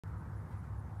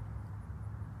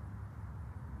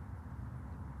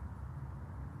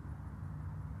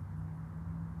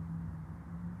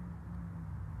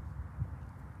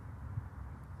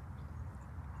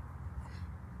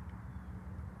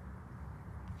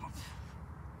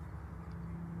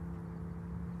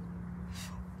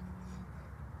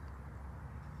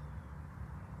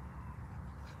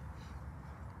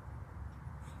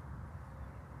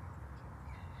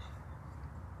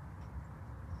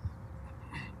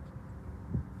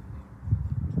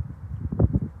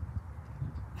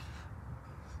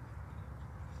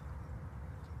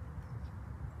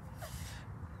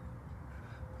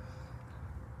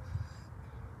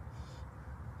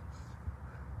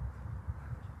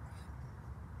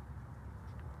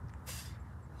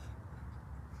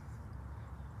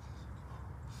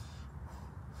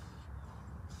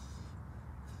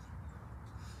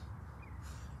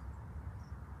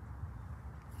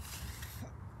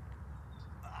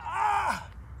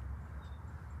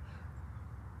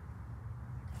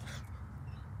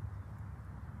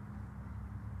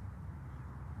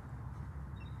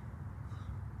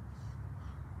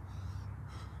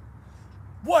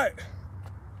What?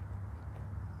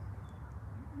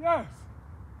 Yes.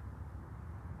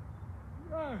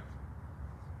 Yes.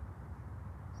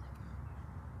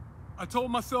 I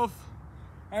told myself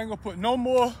I ain't gonna put no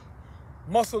more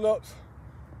muscle ups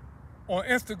on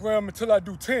Instagram until I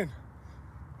do 10.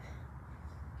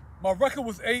 My record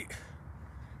was 8.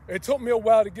 It took me a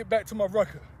while to get back to my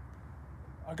record.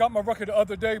 I got my record the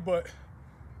other day, but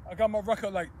I got my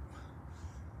record like,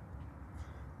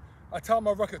 I tied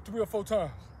my record 3 or 4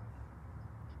 times.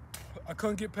 I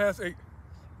couldn't get past 8.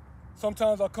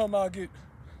 Sometimes I come out and get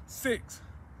 6.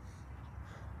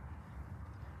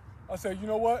 I said, you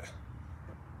know what?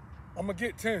 I'm gonna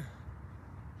get 10,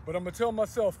 but I'm gonna tell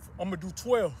myself I'm gonna do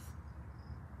 12.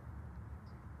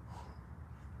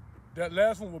 That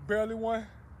last one was barely one,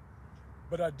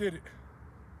 but I did it.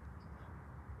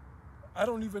 I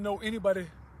don't even know anybody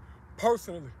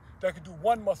personally that can do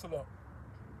 1 muscle up.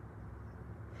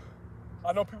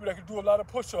 I know people that can do a lot of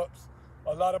push-ups,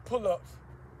 a lot of pull-ups,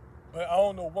 but I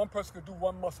don't know one person can do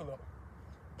 1 muscle up,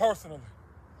 personally.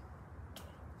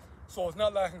 So it's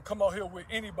not like I can come out here with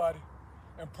anybody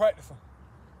and practice them.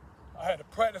 I had to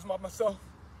practice by myself.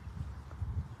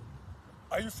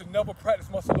 I used to never practice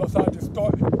muscle ups, so I just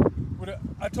started with it.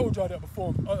 I told y'all that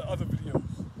before in other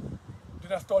videos.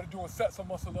 Then I started doing sets of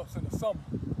muscle ups in the summer.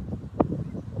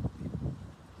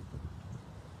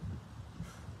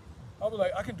 I was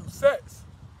like, I can do sets.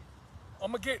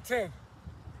 I'm gonna get 10.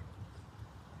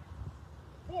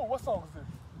 Whoa, what song is this?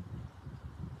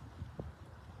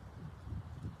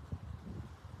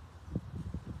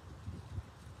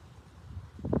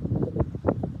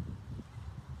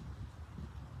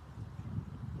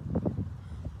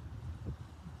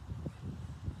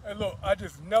 Hey look, I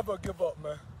just never give up,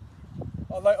 man.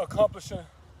 I like accomplishing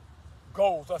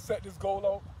goals. I set this goal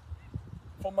out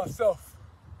for myself.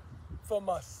 For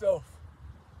myself.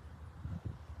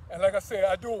 And like I said,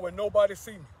 I do it when nobody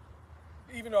see me.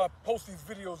 Even though I post these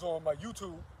videos on my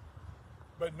YouTube,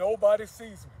 but nobody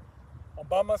sees me. I'm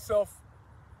by myself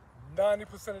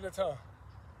 90% of the time.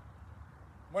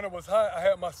 When it was hot, I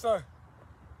had my son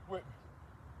with me.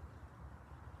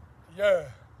 Yeah.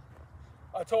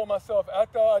 I told myself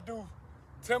after I do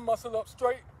 10 muscle ups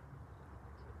straight,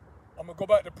 I'm gonna go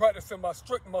back to practicing my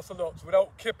strict muscle ups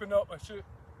without kipping up and shit.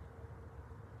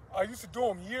 I used to do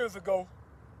them years ago,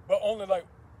 but only like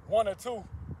 1 or 2,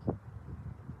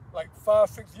 like 5,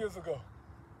 6 years ago.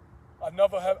 I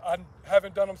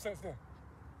haven't done them since then.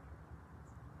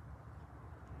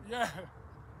 Yeah.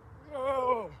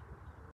 Oh.